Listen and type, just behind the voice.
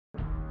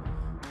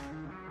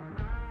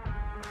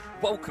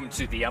Welcome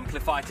to the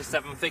Amplify to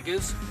Seven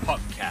Figures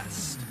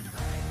podcast,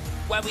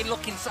 where we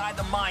look inside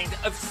the mind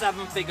of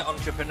seven-figure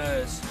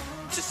entrepreneurs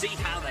to see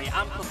how they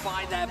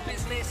amplify their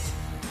business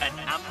and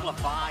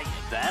amplify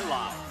their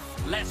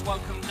life. Let's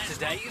welcome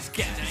today's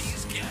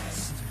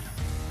guest.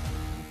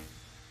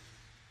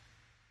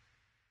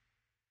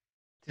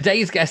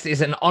 Today's guest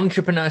is an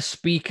entrepreneur,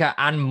 speaker,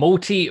 and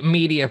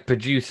multimedia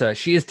producer.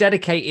 She has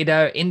dedicated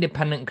her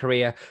independent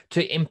career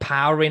to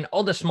empowering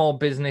other small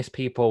business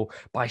people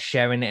by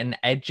sharing an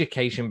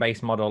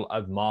education-based model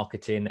of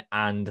marketing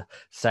and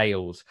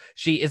sales.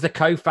 She is the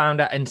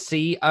co-founder and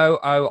COO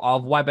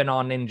of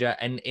Webinar Ninja,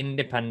 an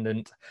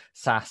independent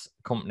SaaS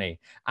company,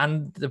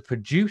 and the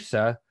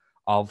producer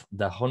of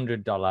the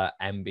 $100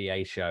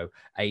 MBA Show,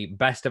 a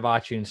best of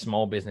iTunes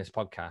small business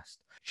podcast.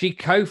 She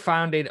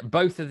co-founded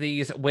both of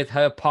these with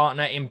her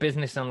partner in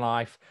business and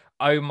life,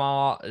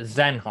 Omar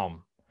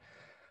Zenhom.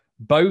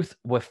 Both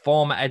were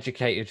former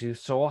educators who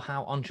saw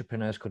how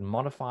entrepreneurs could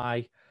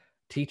modify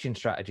teaching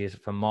strategies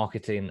for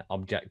marketing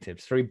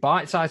objectives. Through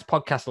bite-sized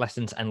podcast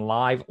lessons and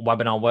live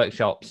webinar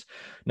workshops,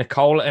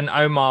 Nicole and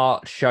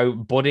Omar show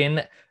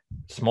budding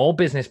small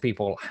business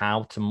people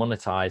how to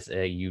monetize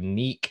their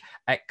unique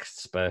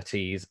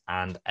expertise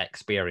and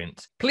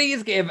experience.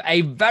 Please give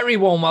a very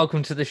warm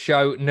welcome to the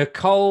show,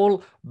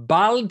 Nicole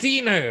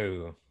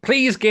Baldino.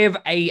 Please give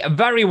a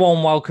very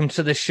warm welcome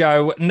to the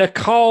show,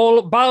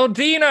 Nicole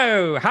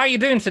Baldino. How are you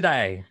doing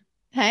today?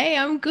 Hey,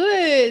 I'm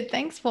good.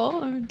 Thanks,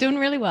 Paul. I'm doing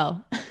really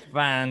well.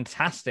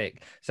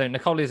 Fantastic. So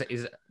Nicole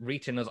is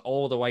reaching us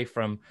all the way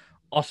from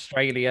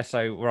Australia,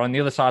 so we're on the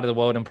other side of the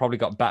world and probably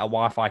got better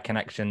Wi-Fi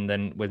connection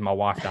than with my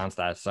wife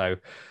downstairs. So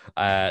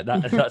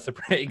that's a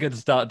pretty good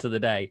start to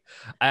the day.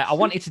 I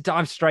wanted to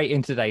dive straight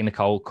in today,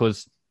 Nicole,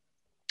 because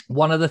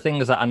one of the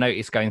things that I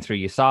noticed going through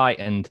your site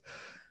and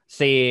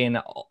seeing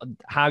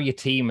how your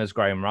team has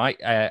grown, right?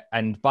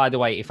 And by the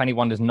way, if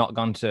anyone has not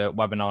gone to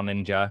Webinar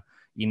Ninja,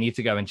 you need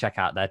to go and check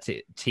out their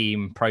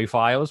team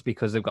profiles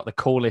because they've got the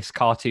coolest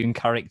cartoon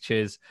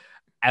characters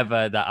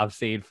ever that I've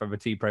seen from a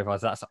team profile.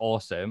 So that's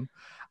awesome.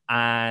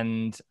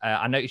 And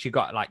I noticed you've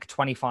got like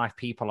 25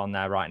 people on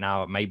there right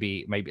now.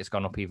 Maybe it's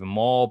gone up even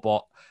more.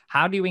 But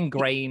how do you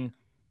ingrain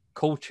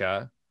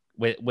culture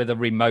with a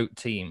remote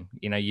team?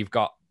 You know, you've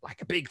got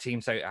like a big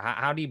team. So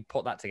how do you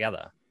put that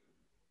together?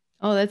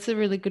 Oh, that's a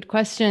really good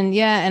question.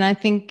 Yeah. And I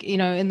think,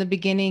 in the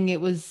beginning,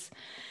 it was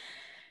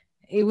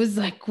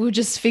like we're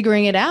just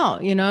figuring it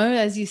out,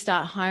 as you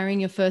start hiring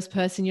your first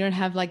person, you don't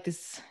have like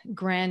this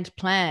grand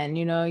plan,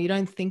 you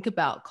don't think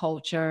about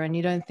culture and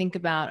you don't think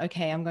about,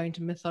 okay, I'm going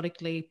to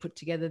methodically put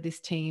together this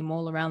team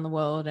all around the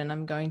world and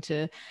I'm going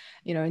to,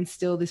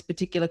 instill this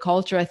particular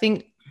culture. I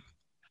think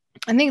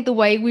the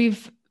way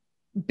we've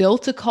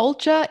built a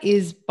culture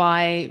is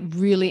by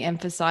really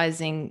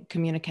emphasizing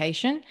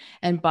communication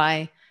and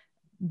by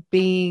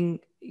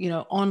being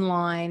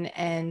online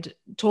and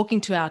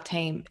talking to our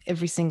team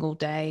every single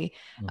day.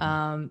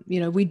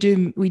 Mm-hmm.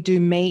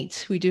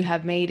 We do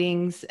have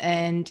meetings,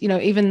 and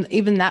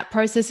even that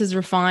process is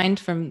refined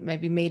from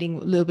maybe meeting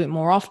a little bit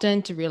more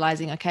often to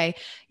realizing, okay,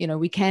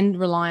 we can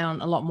rely on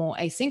a lot more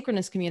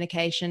asynchronous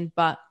communication,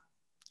 but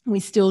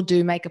we still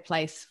do make a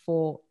place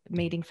for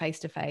meeting face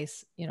to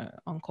face,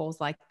 on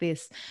calls like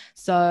this.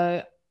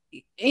 So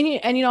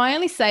I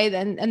only say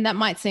that, and that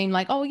might seem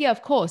like, oh yeah,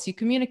 of course you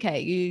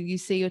communicate, you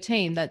see your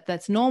team,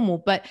 that's normal.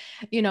 But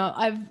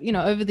I've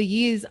over the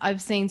years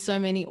I've seen so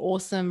many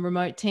awesome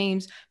remote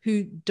teams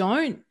who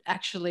don't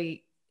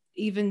actually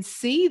even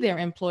see their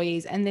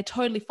employees, and they're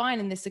totally fine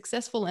and they're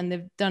successful and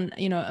they've done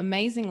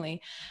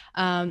amazingly.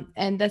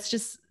 And that's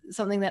just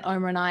something that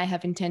Omar and I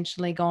have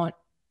intentionally gone,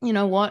 you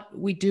know what,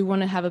 we do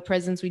want to have a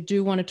presence. We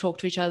do want to talk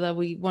to each other.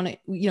 We want to,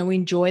 we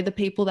enjoy the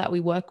people that we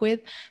work with.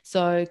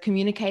 So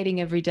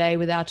communicating every day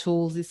with our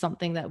tools is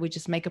something that we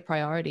just make a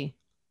priority.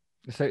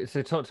 So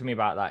talk to me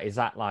about that. Is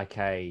that like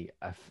a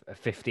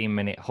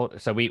 15-minute huddle?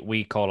 So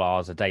we call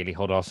ours a daily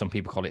huddle. Some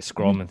people call it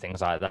Scrum and things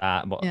like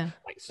that. But yeah.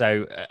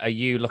 So are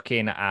you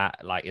looking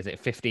at like, is it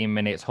 15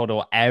 minutes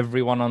huddle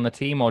everyone on the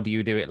team, or do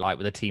you do it like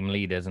with the team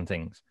leaders and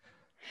things?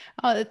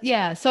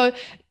 Yeah.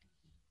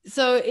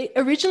 So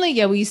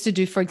originally, we used to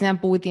do, for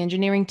example, with the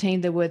engineering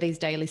team, there were these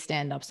daily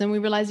stand-ups. And we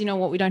realized,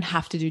 we don't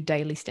have to do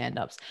daily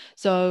stand-ups.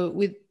 So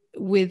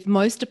with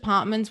most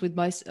departments, with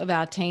most of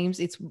our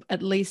teams, it's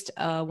at least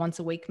a once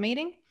a week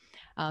meeting.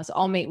 So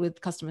I'll meet with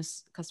customer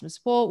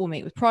support, we'll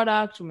meet with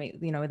product, we'll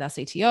meet, with our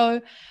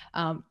CTO.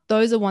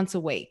 Those are once a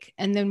week.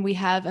 And then we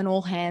have an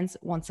all hands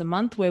once a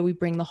month where we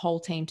bring the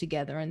whole team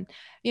together. And,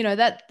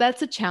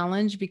 that's a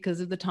challenge because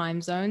of the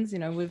time zones.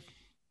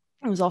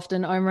 It was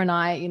often Omar and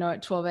I,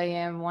 at 12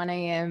 a.m., 1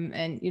 a.m.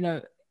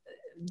 and,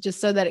 just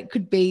so that it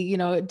could be,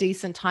 a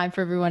decent time for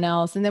everyone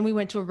else. And then we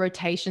went to a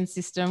rotation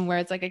system where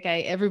it's like,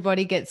 okay,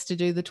 everybody gets to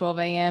do the 12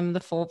 a.m.,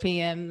 the 4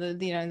 p.m.,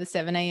 the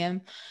 7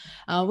 a.m.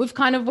 We've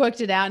kind of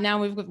worked it out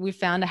now. We've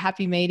found a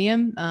happy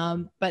medium,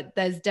 but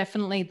there's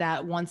definitely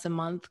that once a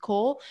month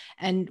call,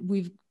 and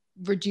we've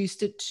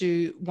reduced it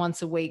to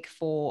once a week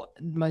for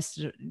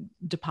most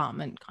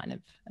department kind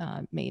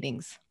of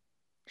meetings.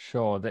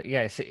 Sure. That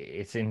yeah,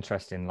 it's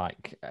interesting.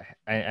 Like,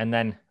 and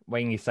then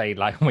when you say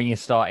like when you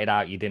started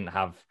out, you didn't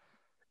have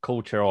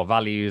culture or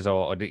values,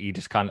 or you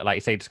just kind of like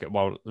you say, just go,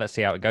 well, let's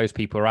see how it goes.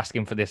 People are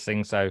asking for this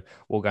thing, so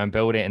we'll go and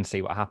build it and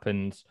see what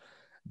happens.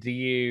 Do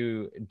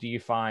you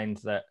find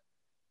that?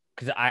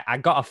 Because I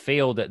got a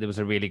feel that there was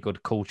a really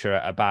good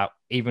culture about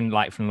even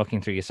like from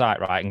looking through your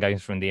site, right, and going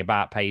from the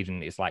about page,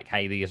 and it's like,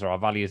 hey, these are our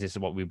values. This is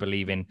what we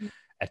believe in.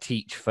 A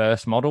teach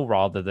first model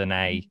rather than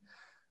a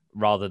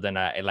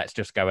let's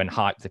just go and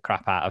hype the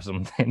crap out of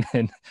something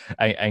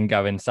and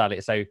go and sell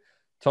it. So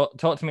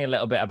talk to me a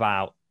little bit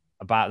about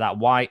that.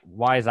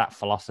 Why is that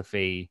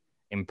philosophy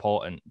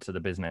important to the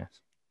business?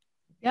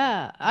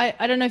 Yeah,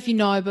 I don't know if you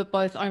know, but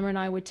both Omar and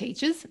I were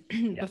teachers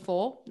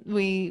before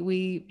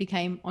we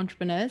became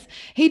entrepreneurs.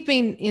 He'd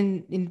been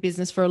in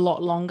business for a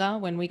lot longer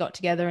when we got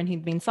together, and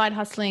he'd been side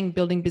hustling,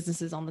 building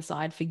businesses on the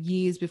side for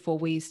years before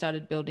we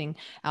started building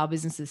our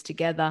businesses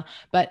together.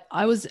 But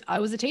I was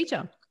a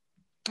teacher.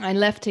 I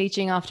left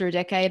teaching after a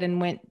decade and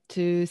went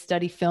to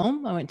study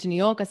film. I went to New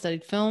York. I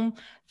studied film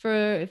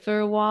for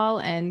a while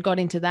and got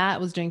into that. I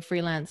was doing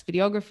freelance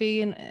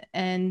videography,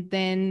 and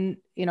then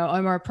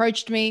Omar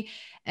approached me,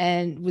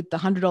 and with the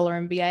 $100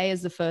 MBA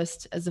as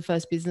the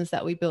first business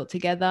that we built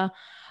together.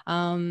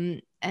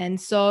 And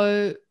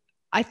so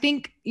I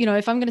think,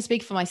 if I'm going to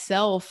speak for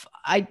myself,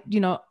 I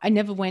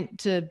never went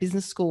to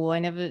business school. I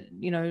never,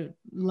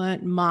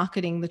 learned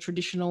marketing the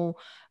traditional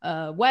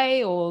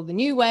way or the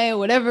new way or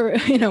whatever,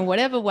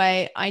 whatever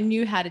way. I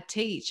knew how to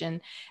teach. And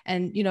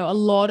a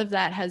lot of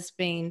that has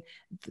been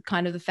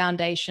kind of the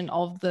foundation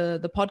of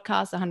the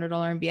podcast, the $100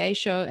 MBA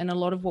show, and a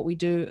lot of what we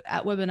do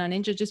at Webinar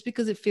Ninja, just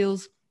because it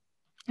feels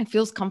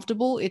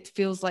comfortable. It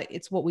feels like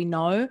it's what we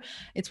know.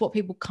 It's what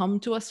people come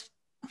to us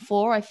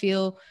for. I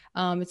feel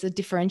it's a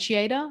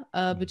differentiator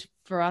but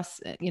for us,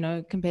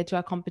 compared to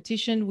our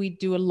competition. We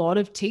do a lot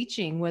of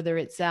teaching, whether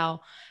it's our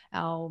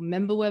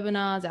member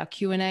webinars, our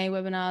Q&A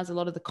webinars, a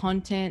lot of the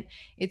content.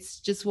 It's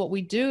just what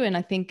we do. And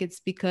I think it's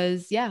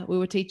because, we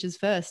were teachers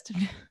first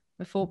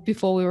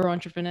before we were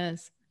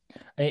entrepreneurs.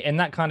 And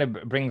that kind of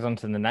brings on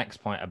to the next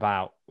point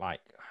about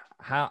like,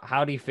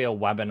 how do you feel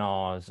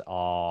webinars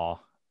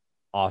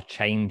are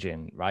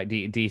changing, right? Do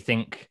you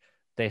think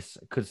this,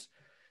 because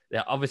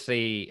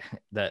obviously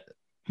that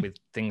with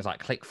things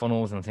like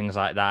ClickFunnels and things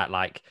like that,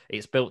 like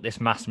it's built this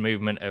mass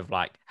movement of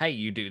like, hey,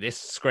 you do this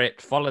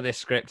script, follow this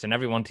script, and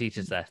everyone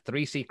teaches their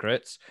 3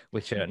 secrets,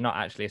 which are not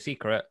actually a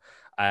secret.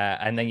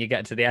 And then you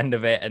get to the end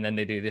of it, and then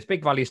they do this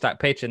big value stack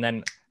pitch, and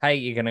then, hey,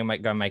 you're going to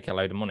go and make a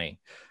load of money.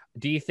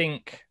 Do you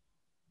think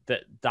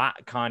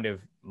that kind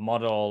of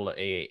model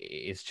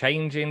is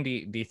changing? Do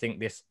you think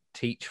this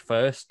teach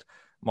first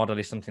model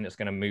is something that's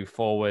going to move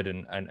forward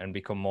and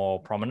become more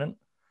prominent?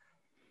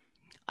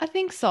 I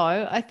think so.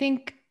 I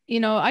think,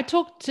 I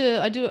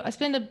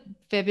spend a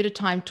fair bit of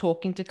time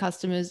talking to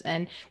customers,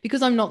 and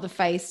because I'm not the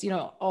face,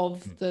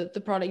 of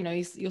the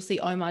product, you'll see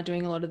Omar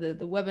doing a lot of the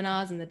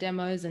webinars and the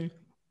demos and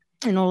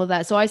all of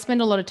that. So I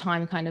spend a lot of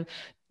time kind of,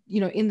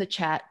 in the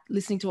chat,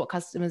 listening to what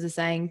customers are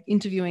saying,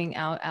 interviewing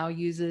our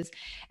users.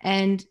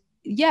 And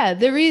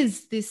there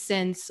is this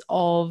sense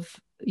of,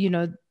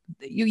 you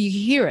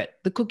hear it,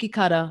 the cookie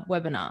cutter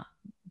webinar.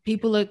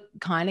 People are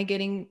kind of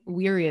getting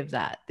weary of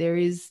that. There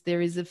is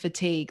a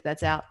fatigue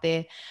that's out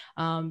there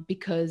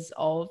because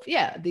of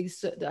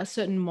a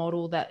certain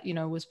model that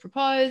was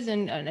proposed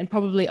and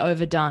probably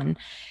overdone.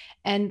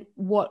 And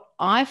what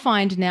I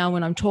find now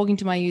when I'm talking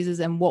to my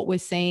users, and what we're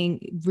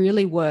seeing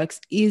really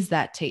works, is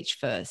that teach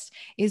first.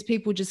 Is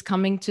people just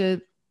coming to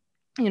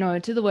the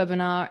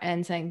webinar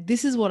and saying,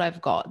 this is what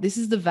I've got. This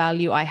is the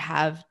value I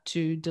have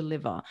to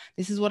deliver.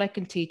 This is what I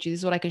can teach you.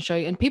 This is what I can show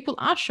you. And people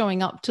are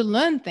showing up to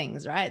learn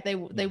things, right? They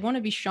want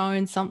to be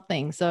shown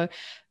something. So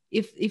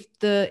if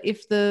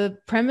the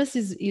premise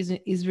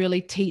is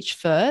really teach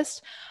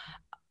first,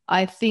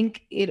 I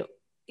think it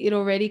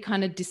already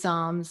kind of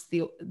disarms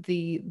the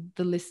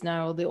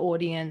listener or the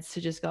audience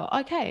to just go,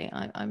 okay,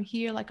 I'm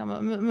here. Like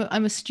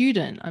I'm a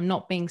student. I'm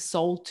not being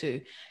sold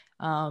to.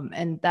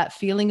 And that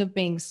feeling of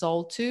being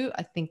sold to,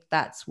 I think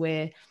that's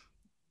where,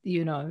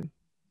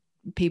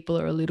 people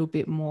are a little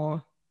bit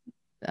more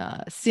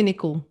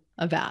cynical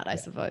about, I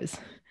suppose.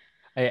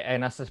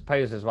 And I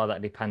suppose as well,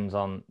 that depends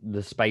on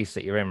the space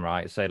that you're in,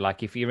 right? So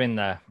like if you're in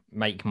the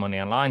make money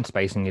online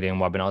space and you're doing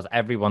webinars,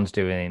 everyone's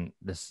doing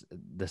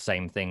the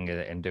same thing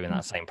and doing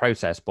that same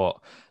process. But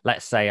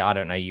let's say, I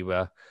don't know, you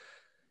were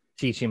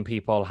teaching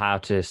people how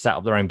to set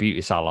up their own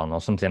beauty salon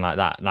or something like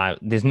that. Now,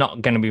 there's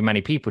not going to be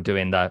many people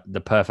doing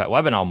the perfect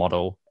webinar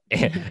model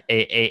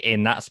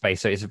in that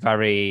space. So it's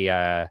very,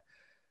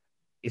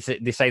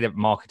 they say that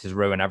marketers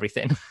ruin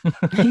everything.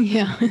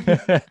 Yeah.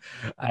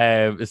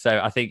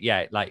 So I think,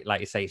 like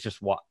you say, it's just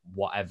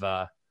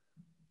whatever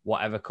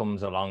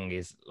comes along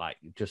is like,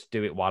 just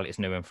do it while it's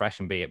new and fresh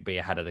and be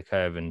ahead of the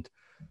curve. And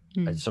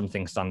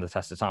something stand the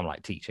test of time,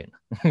 like teaching.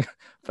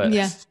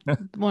 First. Yeah,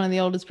 one of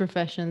the oldest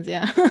professions.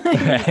 Yeah.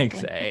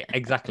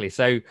 Exactly.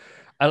 So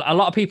a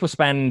lot of people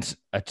spend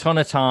a ton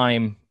of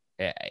time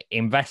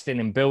investing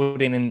in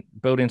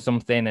building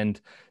something, and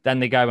then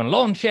they go and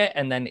launch it,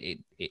 and then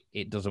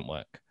it doesn't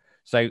work.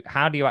 So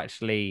how do you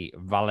actually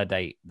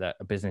validate that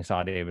a business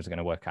idea is going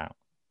to work out?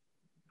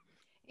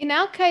 In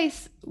our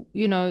case,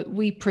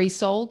 we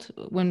pre-sold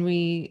when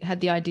we had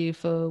the idea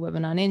for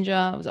Webinar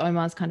Ninja. It was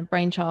Omar's kind of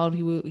brainchild.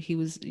 He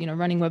was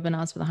running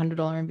webinars for the $100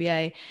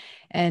 MBA,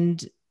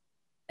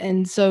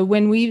 and so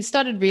when we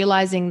started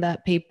realizing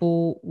that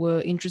people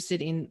were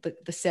interested in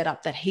the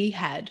setup that he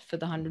had for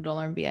the $100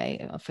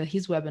 MBA for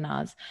his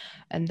webinars,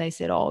 and they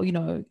said, "Oh,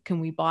 can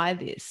we buy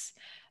this?"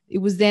 It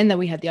was then that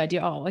we had the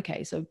idea, oh,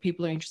 okay, so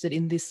people are interested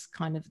in this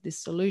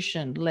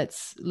solution.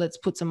 Let's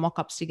put some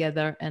mock-ups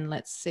together and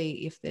let's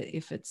see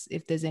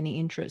if there's any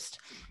interest.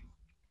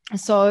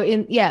 So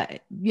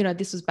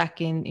this was back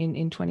in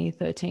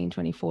 2013,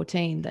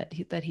 2014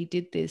 that he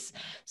did this.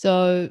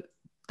 So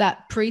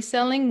that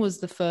pre-selling was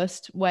the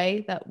first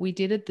way that we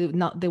did it.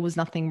 There was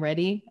nothing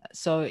ready.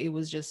 So it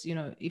was just,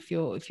 if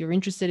you're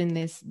interested in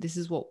this, this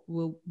is what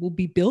will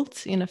be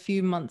built in a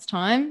few months'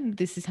 time.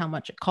 This is how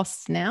much it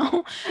costs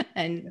now.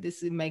 And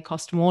this may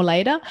cost more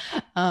later.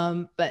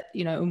 But,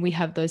 and we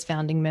have those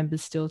founding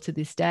members still to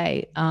this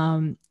day.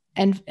 And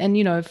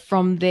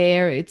from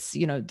there, it's,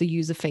 the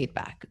user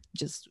feedback,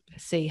 just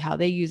see how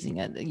they're using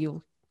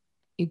it.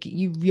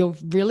 You're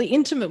really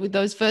intimate with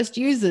those first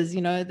users.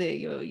 We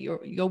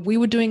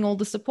were doing all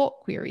the support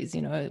queries.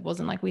 It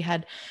wasn't like we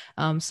had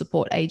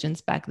support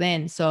agents back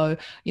then. So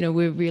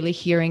we're really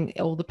hearing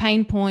all the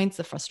pain points,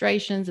 the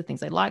frustrations, the things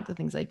they like, the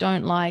things they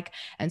don't like,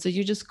 and so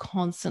you're just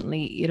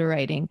constantly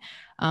iterating.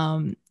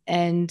 And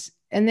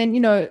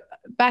then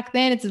back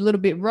then it's a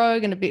little bit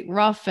rogue and a bit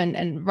rough,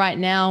 and right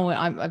now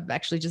I've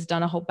actually just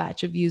done a whole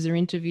batch of user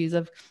interviews.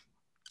 I've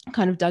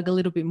kind of dug a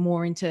little bit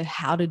more into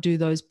how to do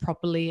those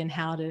properly and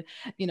how to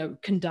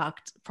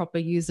conduct proper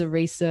user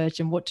research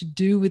and what to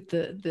do with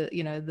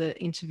the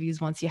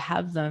interviews once you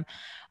have them.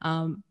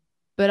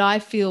 But I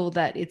feel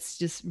that it's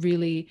just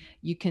really,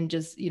 you can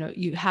just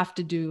you have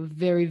to do a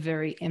very,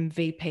 very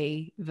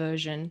MVP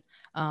version,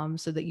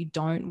 so that you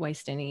don't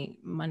waste any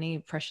money,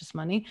 precious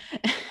money,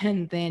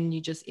 and then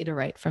you just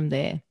iterate from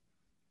there.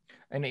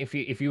 And if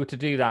you were to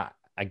do that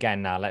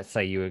again now, let's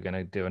say you were going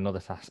to do another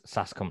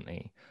SaaS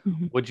company,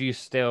 would you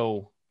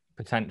still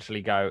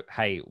potentially go,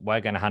 hey,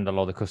 we're going to handle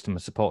all the customer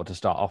support to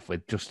start off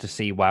with, just to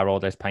see where all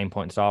those pain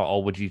points are?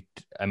 Or would you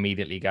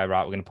immediately go,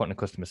 right, we're going to put in a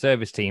customer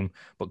service team,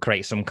 but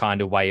create some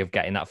kind of way of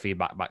getting that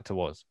feedback back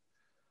to us?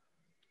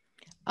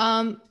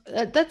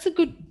 That's a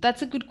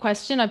good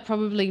question. I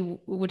probably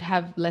would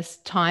have less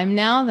time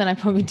now than I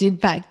probably did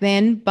back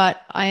then,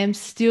 but I'm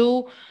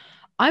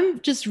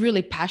just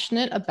really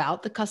passionate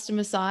about the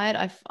customer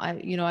side.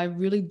 I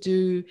really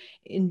do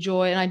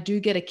enjoy, and I do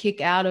get a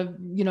kick out of,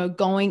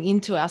 going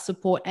into our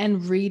support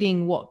and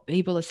reading what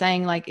people are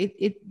saying. Like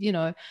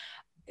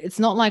it's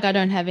not like I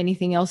don't have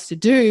anything else to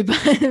do,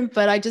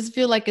 but I just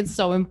feel like it's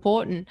so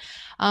important.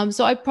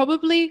 So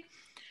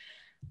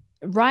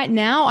right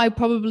now, I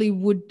probably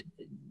would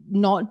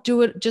not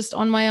do it just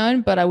on my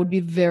own, but I would be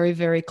very,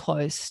 very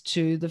close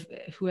to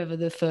whoever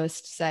the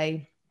first,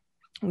 say,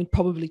 we'd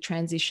probably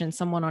transition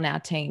someone on our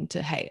team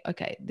to, hey,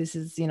 okay, this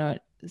is,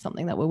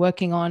 something that we're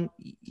working on.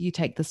 You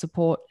take the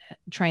support,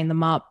 train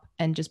them up,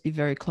 and just be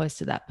very close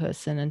to that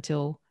person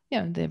until,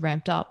 they're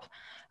ramped up.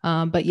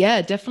 But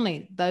yeah,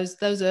 definitely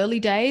those early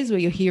days where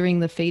you're hearing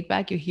the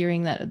feedback, you're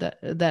hearing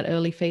that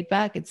early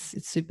feedback,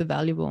 it's super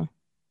valuable.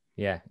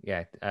 Yeah.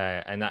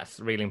 And that's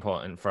really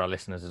important for our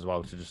listeners as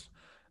well, to just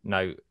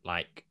know,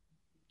 like,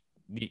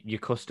 your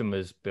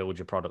customers build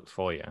your products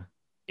for you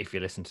if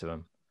you listen to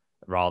them,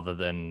 rather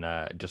than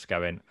just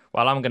going,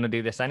 well, I'm going to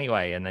do this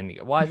anyway. And then,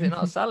 why is it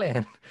not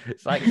selling?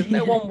 It's like, because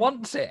no one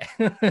wants it.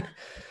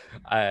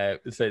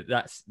 So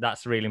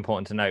that's really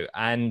important to know.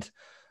 And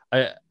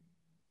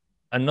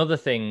another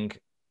thing,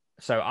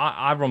 so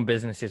I run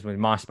businesses with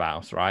my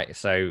spouse, right?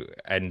 So,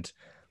 and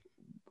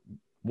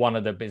one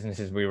of the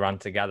businesses we ran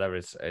together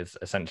as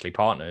essentially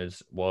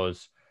partners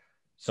was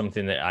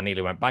something that I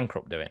nearly went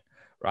bankrupt doing.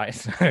 Right,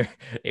 so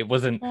it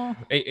wasn't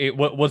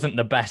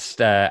the best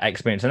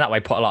experience, and that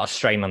way put a lot of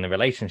strain on the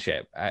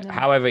relationship.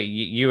 However,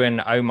 you and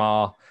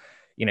Omar,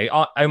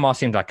 Omar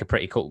seems like a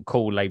pretty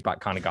cool, laid back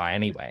kind of guy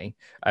anyway.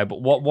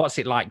 But what's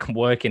it like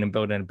working and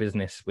building a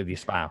business with your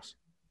spouse?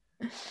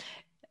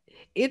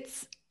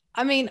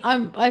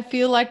 I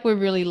feel like we're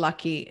really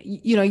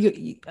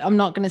lucky. I'm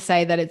not going to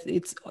say that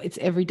it's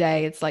every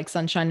day it's like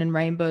sunshine and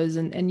rainbows,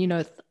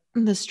 and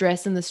the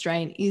stress and the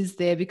strain is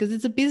there because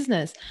it's a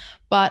business.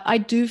 But I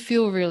do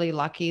feel really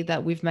lucky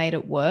that we've made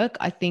it work.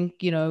 I think,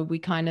 we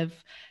kind of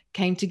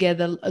came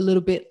together a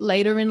little bit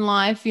later in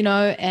life,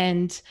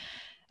 and,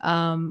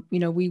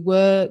 we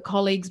were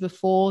colleagues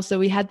before. So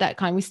we had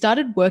we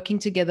started working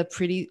together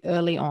pretty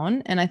early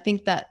on. And I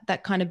think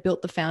that kind of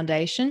built the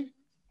foundation,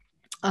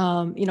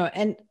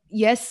 and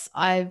yes,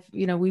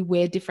 we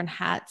wear different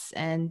hats,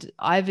 and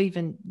I've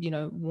even,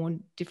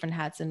 worn different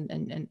hats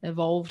and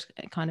evolved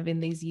kind of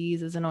in these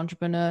years as an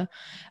entrepreneur.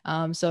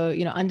 So,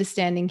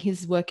 understanding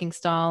his working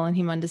style and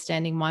him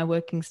understanding my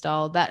working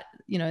style, that,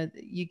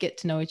 you get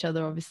to know each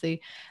other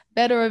obviously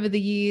better over the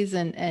years,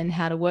 and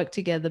how to work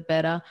together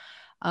better.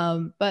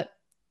 But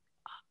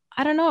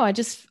I don't know.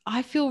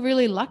 I feel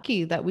really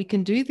lucky that we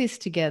can do this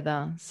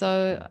together.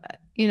 So,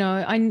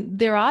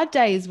 there are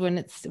days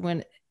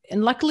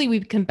and luckily we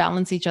can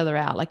balance each other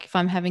out. Like if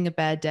I'm having a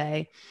bad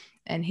day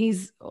and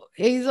he's all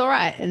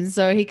right. And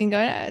so he can go,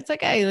 "No, it's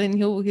okay." And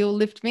he'll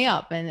lift me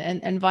up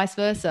and vice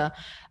versa.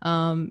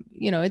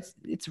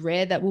 It's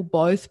rare that we'll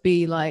both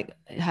be like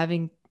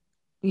having,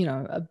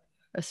 a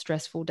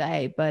stressful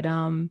day, but,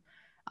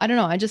 I don't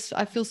know.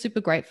 I feel super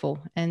grateful.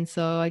 And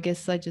so I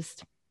guess I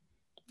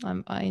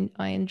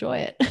enjoy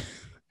it.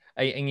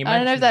 And you I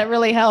don't know if mentioned that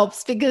really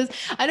helps, because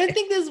I don't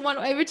think there's one.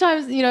 Every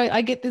time,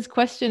 I get this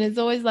question, it's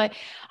always like,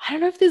 I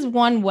don't know if there's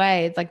one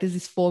way. It's like there's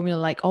this formula,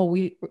 like, oh,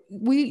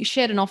 we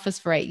shared an office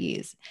for 8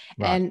 years,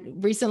 right.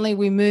 and recently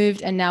we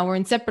moved, and now we're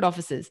in separate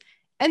offices,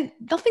 and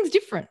nothing's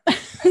different.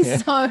 Yeah.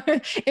 So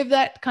if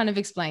that kind of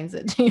explains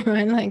it,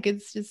 like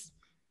it's just,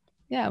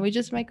 yeah, we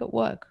just make it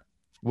work.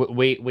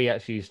 We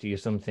actually used to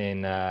use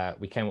something.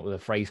 We came up with a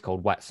phrase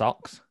called wet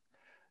socks.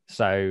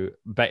 So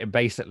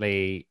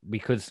basically,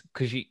 because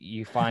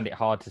you find it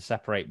hard to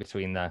separate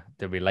between the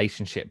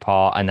relationship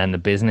part and then the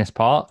business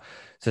part.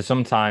 So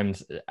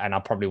sometimes, and I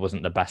probably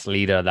wasn't the best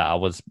leader that I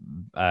was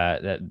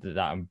that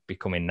I'm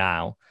becoming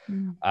now.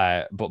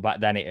 But back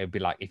then it would be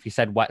like, if you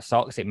said wet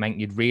socks, it meant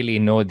you'd really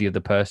annoy the other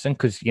person,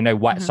 because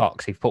wet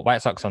socks. If you put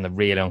wet socks on, they're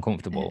really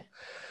uncomfortable.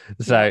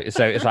 So it's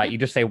like you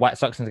just say wet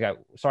socks and go,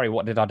 "Sorry,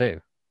 what did I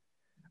do?"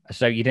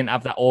 So you didn't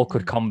have that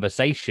awkward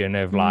conversation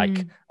of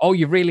like, "Oh,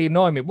 you really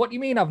annoy me. What do you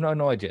mean I've not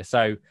annoyed you?"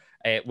 So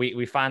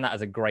we found that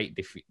as a great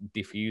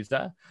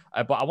diffuser.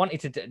 But I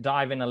wanted to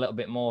dive in a little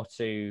bit more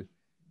to,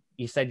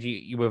 you said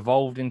you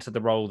evolved into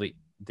the role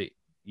that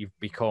you've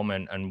become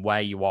and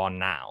where you are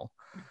now.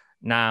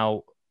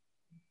 Now,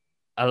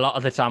 a lot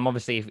of the time,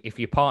 obviously, if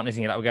your partners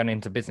and you're like, we're going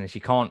into business,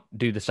 you can't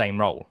do the same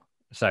role.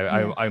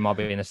 So Omar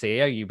being a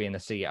CEO, you being a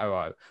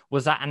COO.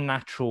 Was that a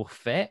natural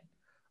fit?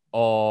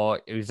 Or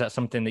is that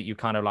something that you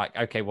kind of like,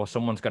 okay, well,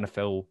 someone's going to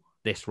fill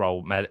this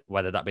role,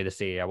 whether that be the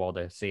CEO or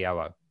the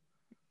COO?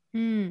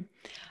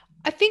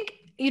 I think,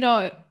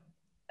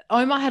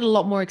 Omar had a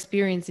lot more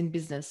experience in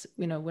business,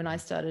 when I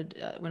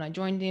started, when I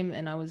joined him,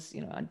 and I was,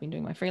 I'd been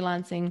doing my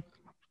freelancing.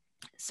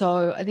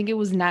 So I think it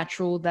was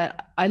natural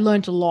that I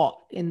learned a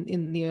lot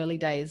in the early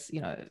days,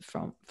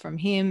 from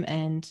him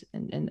and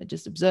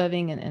just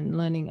observing and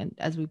learning, and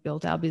as we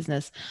built our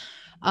business.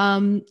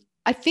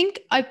 I think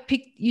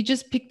you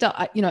just picked up,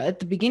 at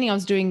the beginning I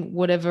was doing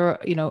whatever,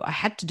 I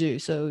had to do.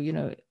 So,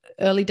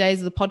 early days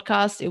of the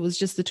podcast, it was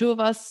just the two of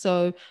us.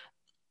 So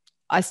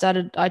I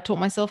taught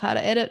myself how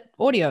to edit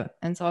audio.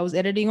 And so I was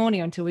editing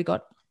audio until we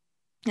got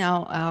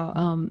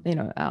our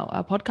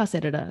podcast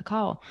editor,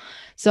 Carl.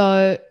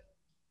 So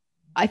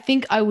I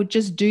think I would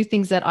just do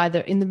things that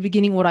either in the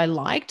beginning, what I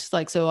liked,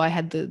 like, so I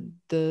had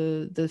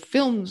the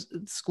film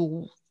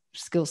school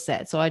skill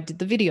set. So I did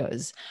the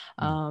videos,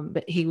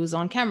 but he was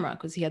on camera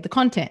because he had the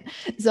content.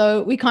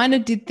 So we kind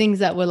of did things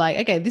that were like,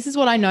 okay, this is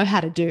what I know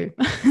how to do.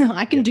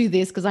 I can do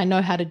this because I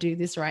know how to do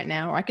this right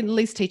now, or I can at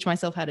least teach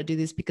myself how to do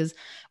this because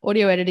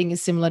audio editing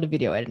is similar to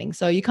video editing.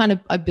 So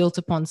I built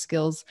upon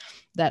skills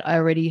that I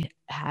already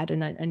had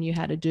and I knew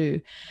how to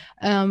do.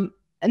 And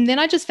then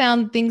I just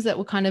found things that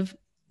were kind of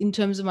in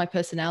terms of my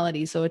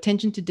personality. So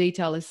attention to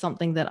detail is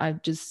something that I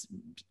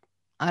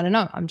don't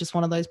know. I'm just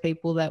one of those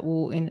people that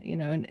will,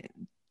 in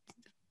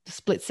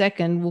split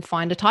second, will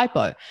find a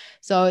typo.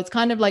 So it's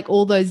kind of like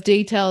all those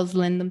details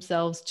lend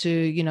themselves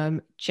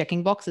to,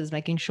 checking boxes,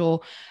 making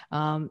sure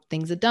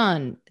things are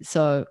done.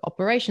 So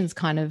operations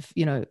kind of,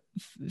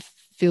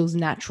 feels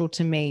natural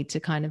to me to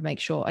kind of make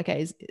sure,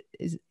 okay,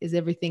 is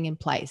everything in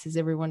place? Is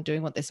everyone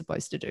doing what they're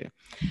supposed to do?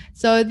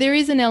 So there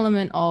is an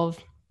element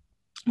of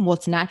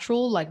what's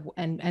natural, like,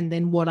 and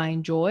then what I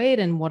enjoyed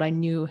and what I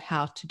knew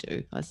how to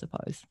do, I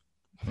suppose.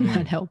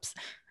 That helps.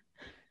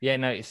 Yeah,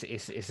 no,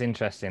 it's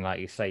interesting. Like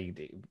you say,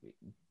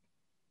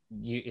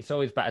 it's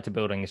always better to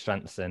build on your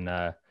strengths than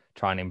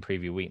try and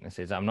improve your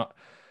weaknesses.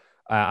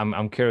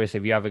 I'm curious,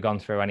 have you ever gone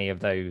through any of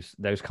those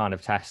kind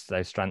of tests,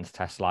 those strengths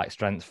tests, like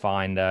Strengths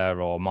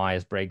Finder or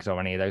Myers-Briggs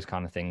or any of those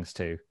kind of things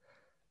too?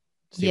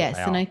 Yes,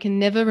 and I can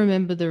never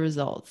remember the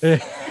results. I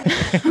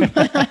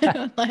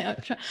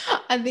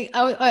think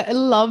I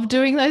love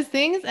doing those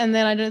things, and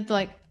then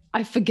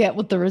I forget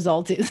what the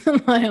result is.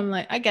 I'm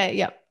like, okay,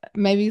 yeah,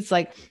 maybe it's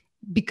like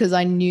because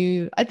I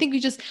think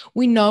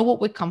we know what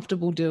we're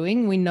comfortable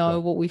doing. We know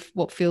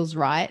what feels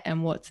right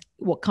and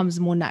what comes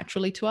more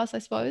naturally to us, I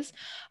suppose.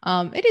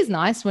 It is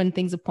nice when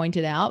things are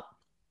pointed out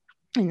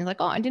and you're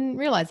like, oh, I didn't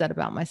realize that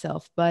about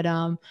myself. But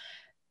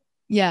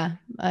yeah,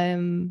 I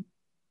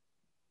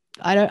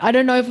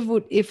don't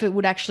know if it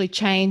would actually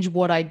change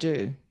what I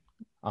do.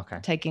 Okay.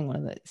 Taking one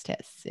of those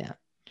tests. Yeah.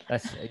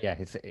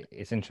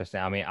 It's interesting.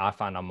 I mean, I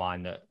found on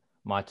mine that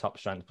my top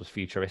strength was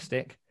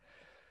futuristic.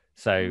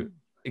 So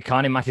it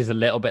kind of matches a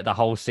little bit the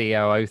whole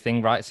COO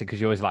thing, right? So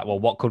because you're always like, well,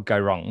 what could go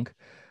wrong?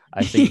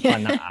 So you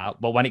find that out.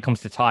 But when it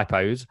comes to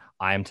typos,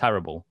 I am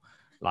terrible.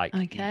 Like,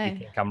 okay. You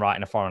think I'm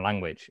writing a foreign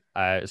language.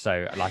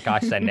 So like I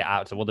send it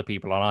out to other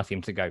people on our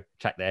team to go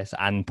check this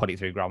and put it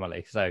through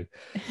Grammarly. So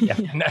yeah,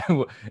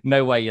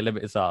 no way your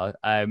limits are.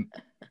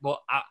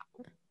 Well,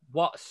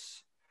 what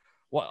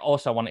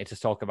also I wanted to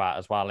talk about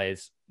as well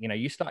is,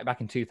 you started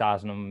back in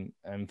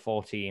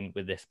 2014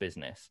 with this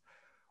business.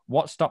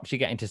 What stops you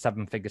getting to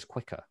seven figures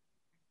quicker?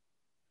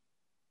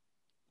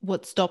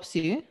 What stops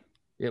you?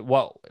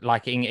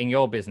 Like in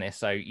your business,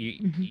 so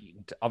you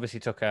obviously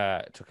took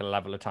a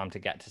level of time to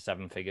get to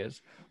seven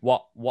figures.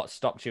 What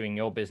stopped you in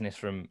your business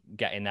from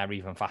getting there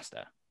even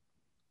faster?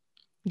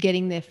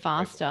 Getting there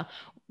faster.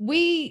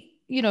 We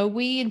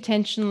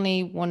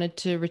intentionally wanted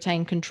to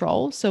retain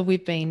control, so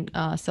we've been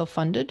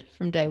self-funded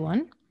from day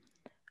one.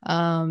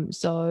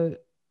 So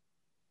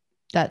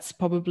that's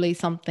probably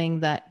something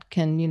that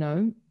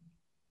can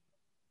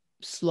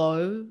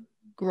slow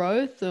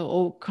growth,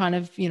 or kind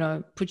of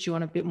put you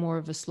on a bit more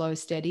of a slow,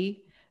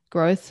 steady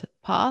growth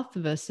path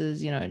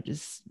versus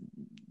just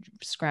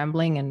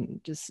scrambling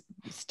and just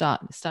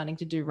starting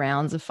to do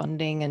rounds of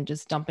funding and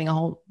just dumping a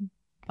whole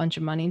bunch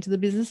of money into the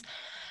business.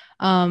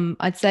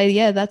 I'd say,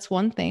 yeah, that's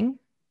one thing.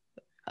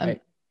 And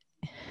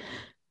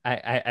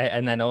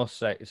then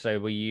also, so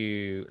were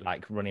you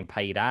like running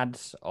paid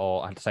ads,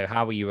 or so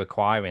how were you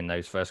acquiring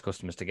those first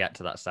customers to get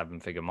to that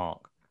seven-figure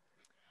mark?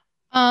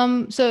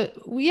 So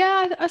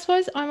yeah, I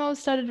suppose I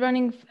almost started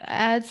running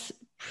ads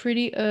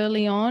pretty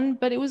early on,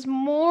 but it was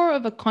more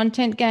of a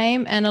content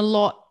game and a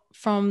lot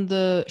from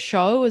the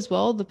show as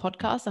well, the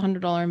podcast, the $100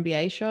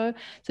 MBA show.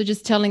 So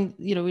just telling,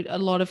 a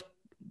lot of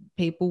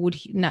people would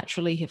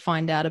naturally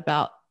find out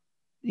about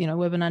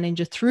Webinar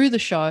Ninja through the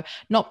show,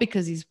 not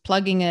because he's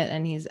plugging it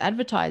and he's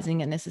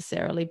advertising it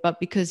necessarily, but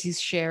because he's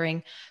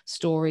sharing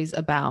stories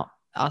about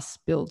us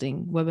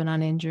building Webinar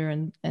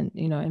Ninja and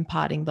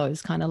imparting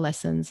those kind of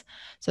lessons.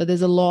 So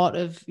there's a lot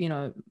of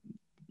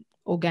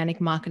organic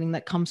marketing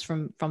that comes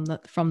from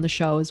the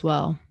show as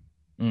well.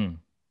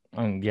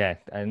 Yeah,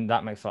 and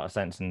that makes a lot of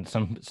sense. And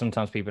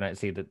sometimes people don't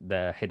see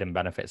the hidden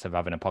benefits of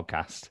having a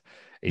podcast.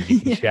 Is you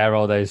can share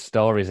all those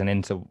stories and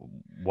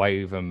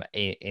interweave them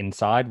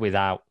inside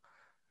without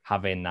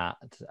having that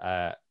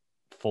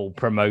full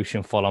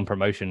on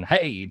promotion.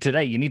 Hey,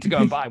 today you need to go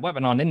and buy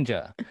Webinar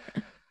Ninja.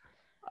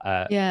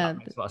 That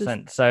makes a lot of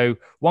sense. So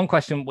one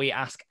question we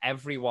ask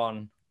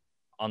everyone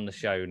on the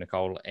show,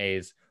 Nicole,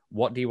 is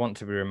what do you want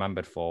to be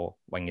remembered for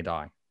when you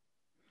die?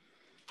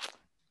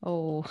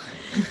 Oh,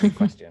 good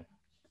question.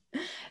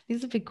 This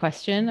is a big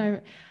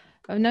question.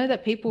 I know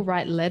that people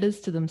write letters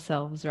to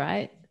themselves,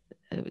 right?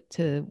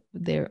 To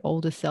their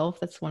older self.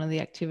 That's one of the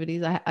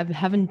activities. I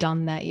haven't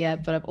done that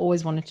yet, but I've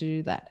always wanted to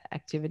do that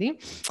activity.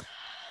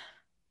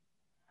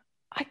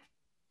 I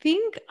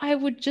think I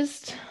would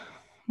just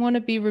want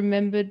to be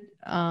remembered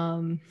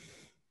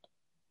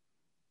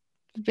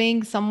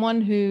being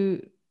someone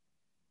who,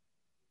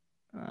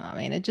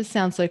 it just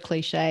sounds so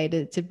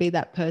cliche to be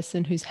that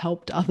person who's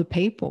helped other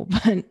people,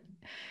 but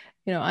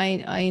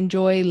I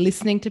enjoy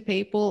listening to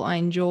people. I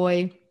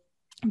enjoy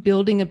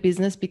building a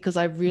business because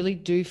I really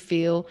do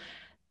feel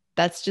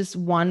that's just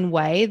one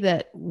way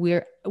that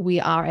we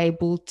are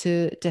able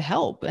to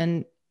help.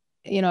 And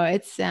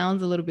it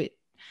sounds a little bit,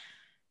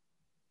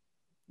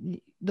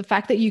 the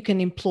fact that you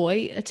can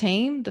employ a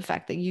team, the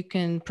fact that you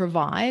can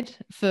provide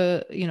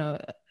for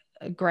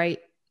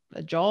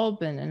a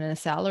job and a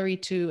salary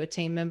to a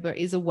team member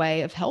is a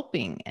way of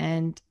helping.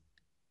 And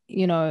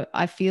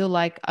I feel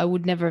like I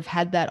would never have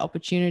had that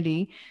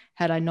opportunity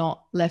had I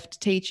not left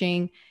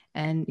teaching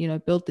and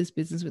built this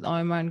business with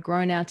Omar and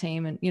grown our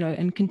team and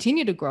and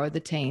continue to grow the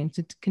team,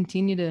 to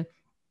continue to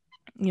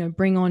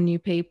bring on new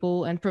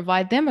people and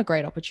provide them a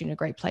great opportunity, a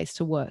great place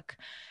to work.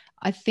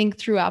 I think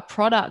through our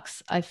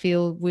products, I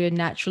feel we're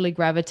naturally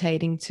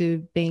gravitating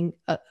to being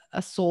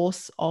a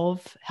source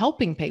of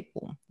helping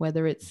people,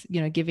 whether it's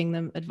giving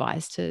them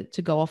advice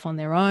to go off on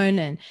their own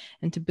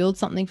and to build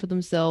something for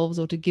themselves,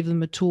 or to give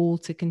them a tool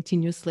to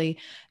continuously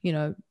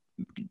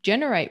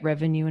generate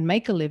revenue and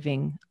make a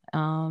living.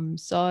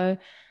 So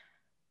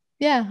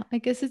yeah, I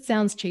guess it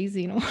sounds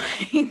cheesy in a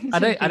way.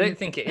 I don't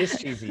think it is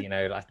cheesy.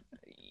 Like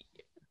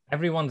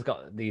everyone's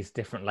got these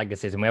different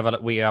legacies, and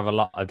we have a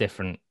lot of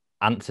different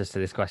answers to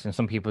this question.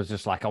 Some people are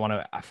just like, I want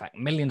to affect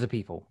millions of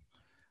people.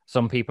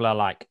 Some people are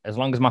like, as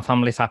long as my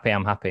family's happy,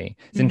 I'm happy.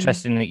 It's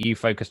interesting that you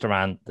focused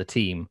around the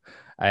team,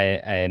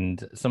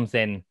 and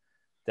something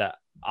that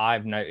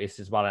I've noticed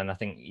as well, and I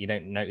think you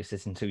don't notice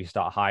this until you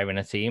start hiring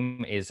a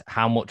team, is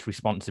how much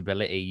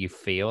responsibility you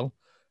feel.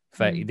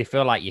 They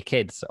feel like your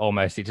kids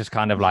almost. It's just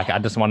kind of like, I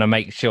just want to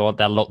make sure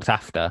they're looked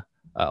after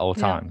at all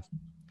times.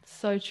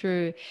 So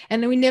true.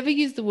 And we never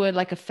use the word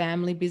like a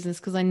family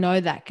business, because I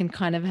know that can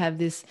kind of have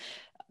this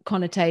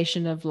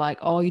connotation of like,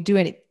 oh,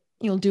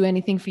 you'll do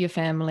anything for your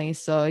family,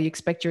 so you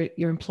expect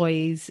your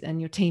employees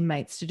and your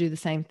teammates to do the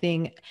same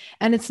thing.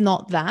 And it's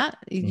not that.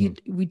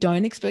 We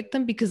don't expect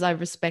them, because I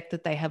respect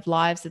that they have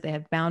lives, that they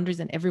have boundaries,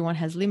 and everyone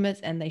has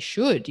limits, and they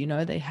should,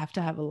 they have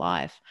to have a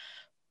life.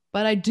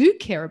 But I do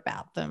care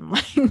about them,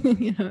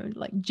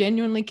 like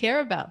genuinely care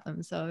about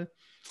them. So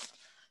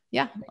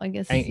yeah, I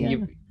guess.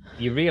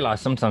 You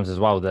realize sometimes as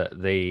well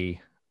that the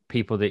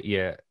people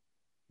that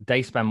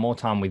they spend more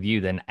time with you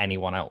than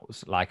anyone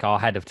else. Like our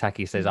head of tech,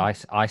 he says,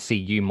 I see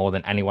you more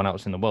than anyone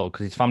else in the world,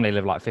 because his family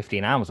live like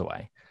 15 hours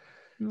away.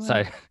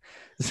 So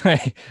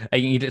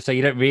you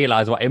don't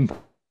realize what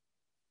impact.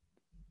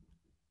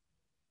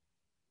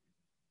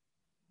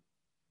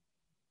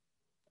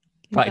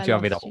 You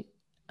have it all.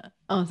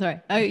 Oh,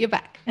 sorry. Oh, you're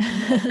back.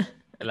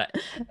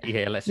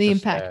 Let's the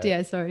impact.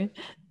 Yeah, sorry.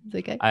 It's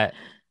okay.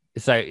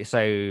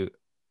 So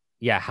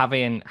yeah,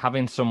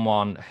 having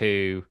someone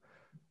who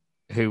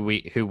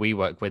we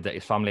work with that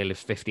his family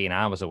lives 15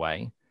 hours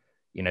away,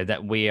 you know,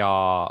 that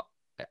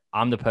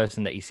I'm the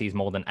person that he sees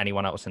more than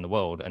anyone else in the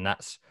world, and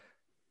that's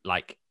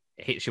like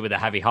hits you with a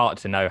heavy heart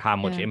to know how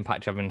much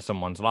impact you have in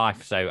someone's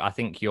life. So I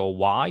think your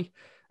why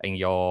and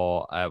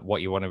your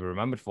what you want to be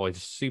remembered for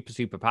is super,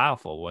 super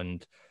powerful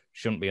and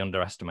shouldn't be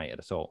underestimated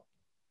at all.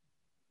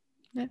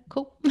 Yeah,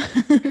 cool.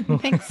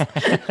 Thanks.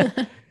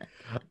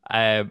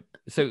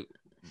 So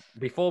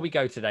before we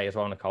go today as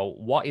well, Nicole,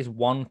 what is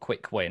one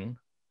quick win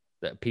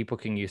that people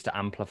can use to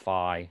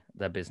amplify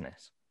their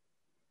business?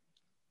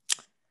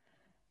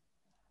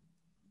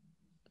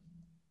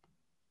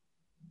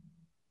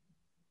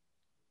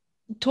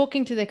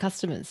 Talking to their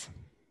customers.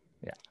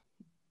 Yeah.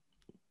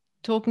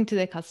 Talking to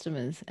their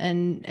customers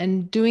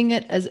and doing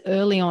it as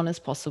early on as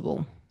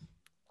possible.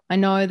 I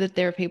know that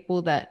there are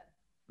people that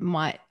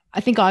I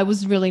think I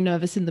was really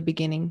nervous in the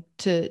beginning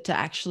to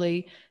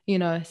actually, you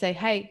know, say,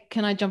 hey,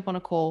 can I jump on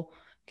a call?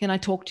 Can I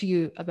talk to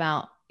you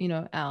about, you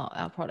know,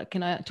 our product?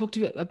 Can I talk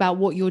to you about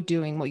what you're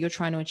doing, what you're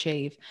trying to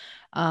achieve?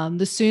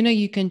 The sooner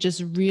you can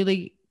just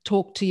really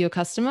talk to your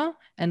customer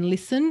and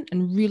listen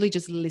and really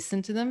just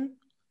listen to them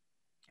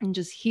and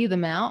just hear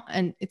them out.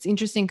 And it's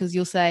interesting because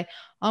you'll say,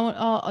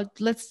 I'll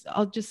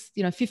just,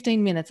 you know,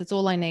 15 minutes, that's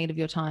all I need of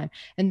your time.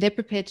 And they're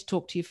prepared to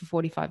talk to you for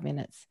 45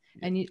 minutes.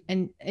 And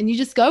you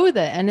just go with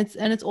it, and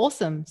it's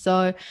awesome.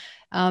 So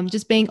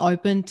just being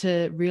open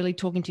to really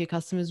talking to your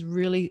customers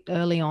really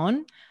early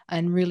on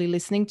and really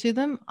listening to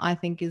them, I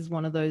think is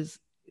one of those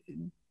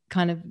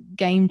kind of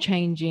game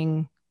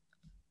changing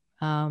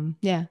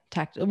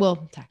tactics. I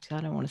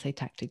don't want to say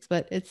tactics,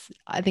 but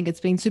I think it's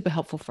been super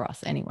helpful for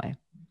us anyway.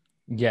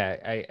 Yeah,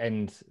 I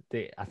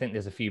think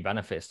there's a few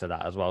benefits to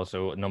that as well.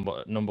 So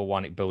number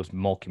one, it builds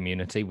more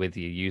community with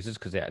your users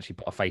because they actually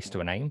put a face to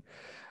a name.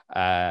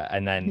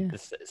 And then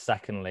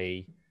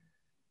secondly,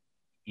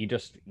 you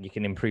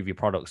can improve your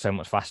product so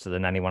much faster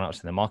than anyone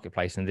else in the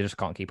marketplace, and they just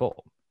can't keep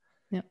up.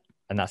 Yeah.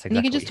 And that's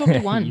exactly. You can just talk to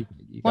one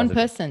one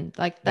person.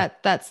 Like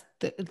that's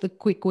the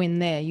quick win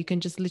there. You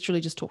can just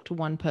literally just talk to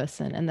one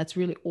person, and that's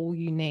really all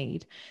you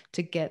need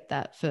to get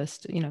that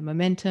first, you know,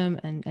 momentum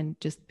and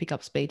just pick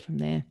up speed from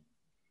there.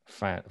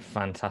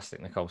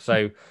 Fantastic, Nicole.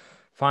 So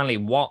finally,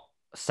 what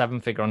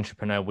 7-figure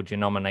entrepreneur would you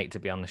nominate to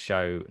be on the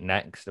show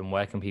next, and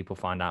where can people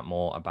find out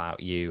more about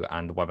you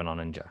and Webinar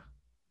Ninja?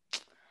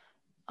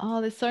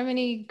 Oh, there's so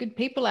many good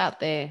people out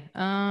there.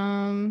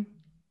 Do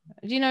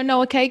you know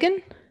Noah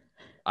Kagan?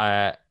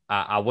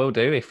 I will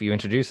do if you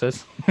introduce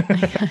us.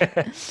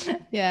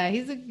 Yeah,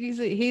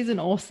 he's an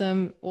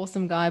awesome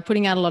guy,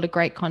 putting out a lot of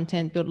great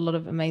content, built a lot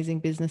of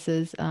amazing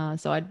businesses.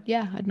 So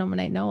I'd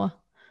nominate Noah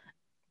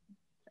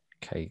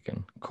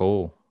Kagan.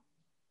 Cool.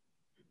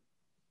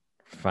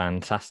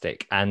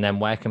 Fantastic. And then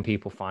where can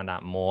people find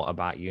out more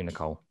about you,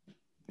 Nicole?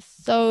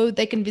 So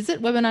they can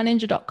visit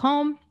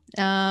webinarninja.com.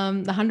 The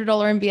 $100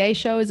 MBA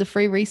show is a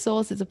free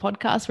resource. It's a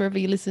podcast. Wherever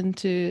you listen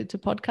to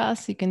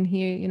podcasts, you can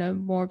hear, you know,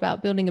 more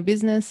about building a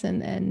business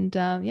and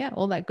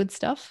all that good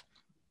stuff.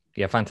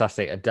 Yeah,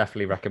 fantastic. I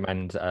definitely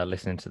recommend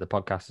listening to the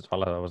podcast as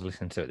well. I was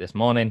listening to it this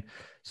morning.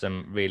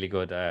 Some really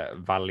good,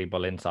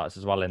 valuable insights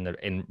as well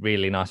in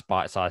really nice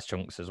bite-sized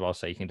chunks as well.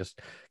 So you can just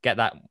get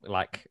that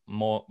like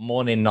more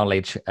morning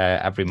knowledge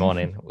every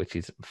morning, which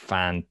is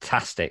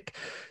fantastic.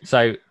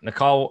 So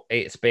Nicole,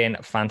 it's been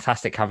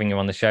fantastic having you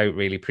on the show.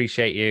 Really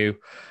appreciate you.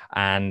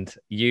 And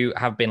you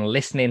have been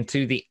listening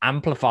to the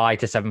Amplify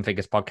to 7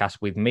 Figures podcast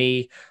with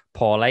me,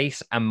 Paul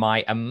Ace, and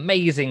my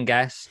amazing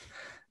guest,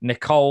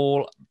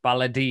 Nicole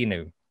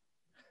Balladino.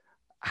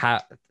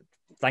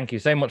 Thank you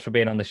so much for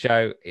being on the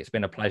show. It's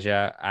been a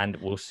pleasure, and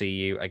we'll see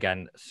you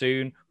again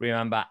soon.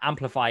 Remember,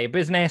 amplify your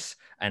business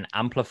and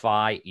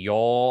amplify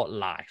your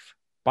life.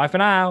 Bye for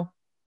now.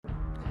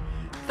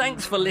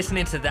 Thanks for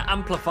listening to the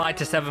Amplify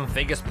to 7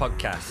 Figures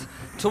podcast.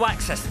 To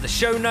access the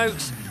show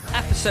notes,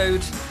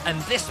 episodes,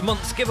 and this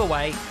month's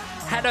giveaway,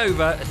 head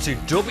over to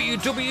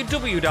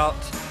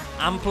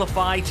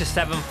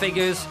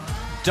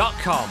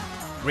www.amplifyto7figures.com.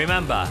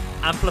 Remember,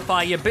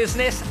 amplify your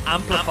business,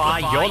 amplify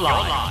your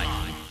life.